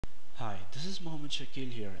This is Mohammed Shakil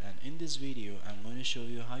here, and in this video I'm going to show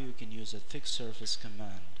you how you can use a thick surface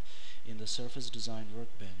command in the surface design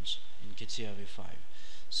workbench in Catia v5.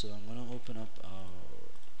 So I'm going to open up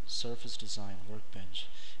a surface design workbench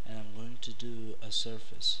and I'm going to do a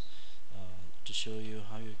surface to show you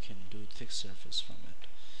how you can do thick surface from it.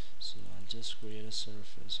 So I'll just create a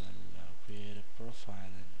surface, I'll create a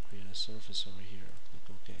profile and create a surface over here.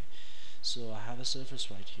 Click OK. So I have a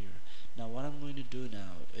surface right here. Now what I'm going to do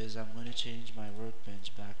now is I'm going to change my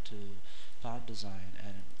workbench back to part design,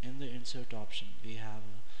 and in the insert option we have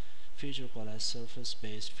a feature called as surface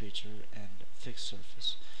based feature and thick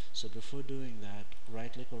surface. So before doing that,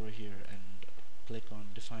 right click over here and click on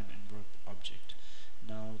define and work object.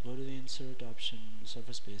 Now go to the insert option,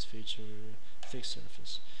 surface based feature, thick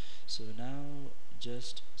surface. So now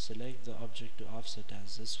just select the object to offset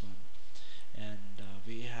as this one, and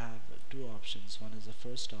we have two options. One is the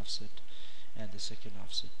first offset and the second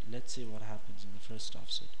offset. Let's see what happens in the first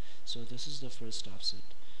offset. So this is the first offset,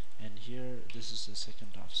 and here this is the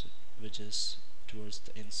second offset, which is towards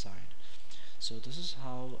the inside. So this is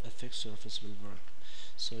how a thick surface will work.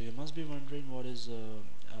 So you must be wondering what is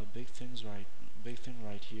a big thing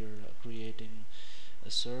right here, creating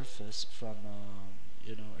a surface from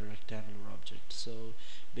a rectangular object. So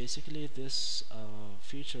basically this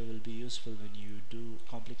feature will be useful when you do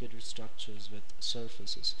complicated structures with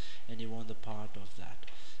surfaces and you want the part of that.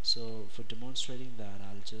 So for demonstrating that,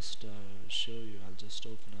 I'll just show you. I'll just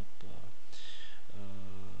open up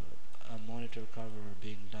a monitor cover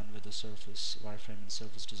being done with the surface wireframe and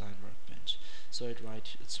surface design workbench. So it's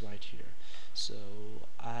right here. So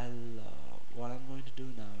what I'm going to do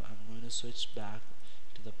now, I'm going to switch back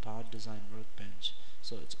to the part design workbench.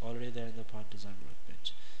 So it's already there in the part design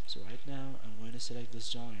workbench. So right now I'm going to select this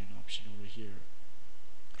join option over here.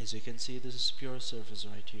 As you can see, this is pure surface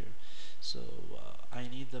right here. So I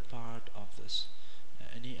need the part of this.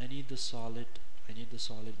 I need the solid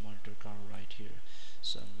monitor cover right here.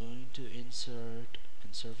 So I'm going to insert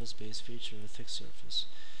and surface based feature a thick surface.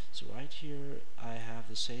 So right here I have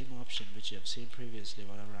the same option which you have seen previously.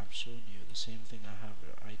 Whatever I'm showing you, the same thing I have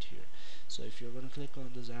right here. So if you're going to click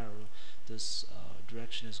on this arrow, this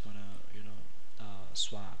direction is going to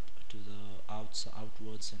swap to the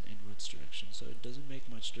outwards and inwards direction. So it doesn't make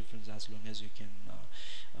much difference as long as you can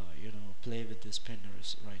play with these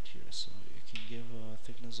pinners right here. So you can give a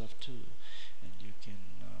thickness of 2 and you can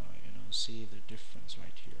see the difference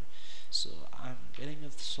right here. So I'm getting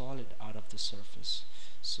a solid out of the surface.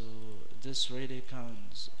 So this really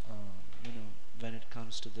counts when it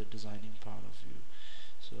comes to the designing part of you.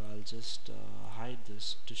 So I'll just hide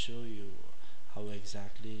this to show you how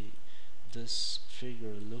exactly this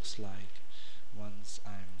figure looks like once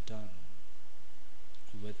I'm done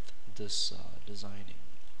with this designing.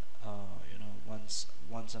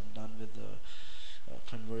 Once I'm done with the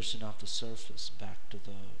conversion of the surface back to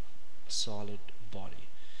the solid body.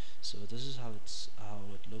 So this is how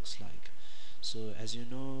it looks like. So as you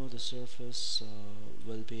know, the surface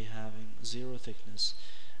will be having 0 thickness.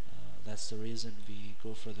 That's the reason we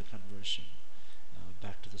go for the conversion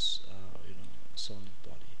back to this solid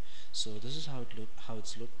body. So this is how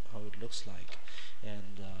it looks like,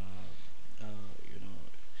 and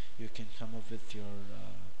you can come up with your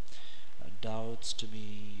doubts to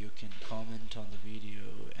me. You can comment on the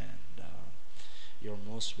video, and you're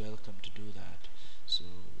most welcome to do that. So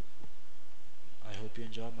I hope you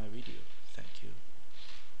enjoyed my video. Thank you.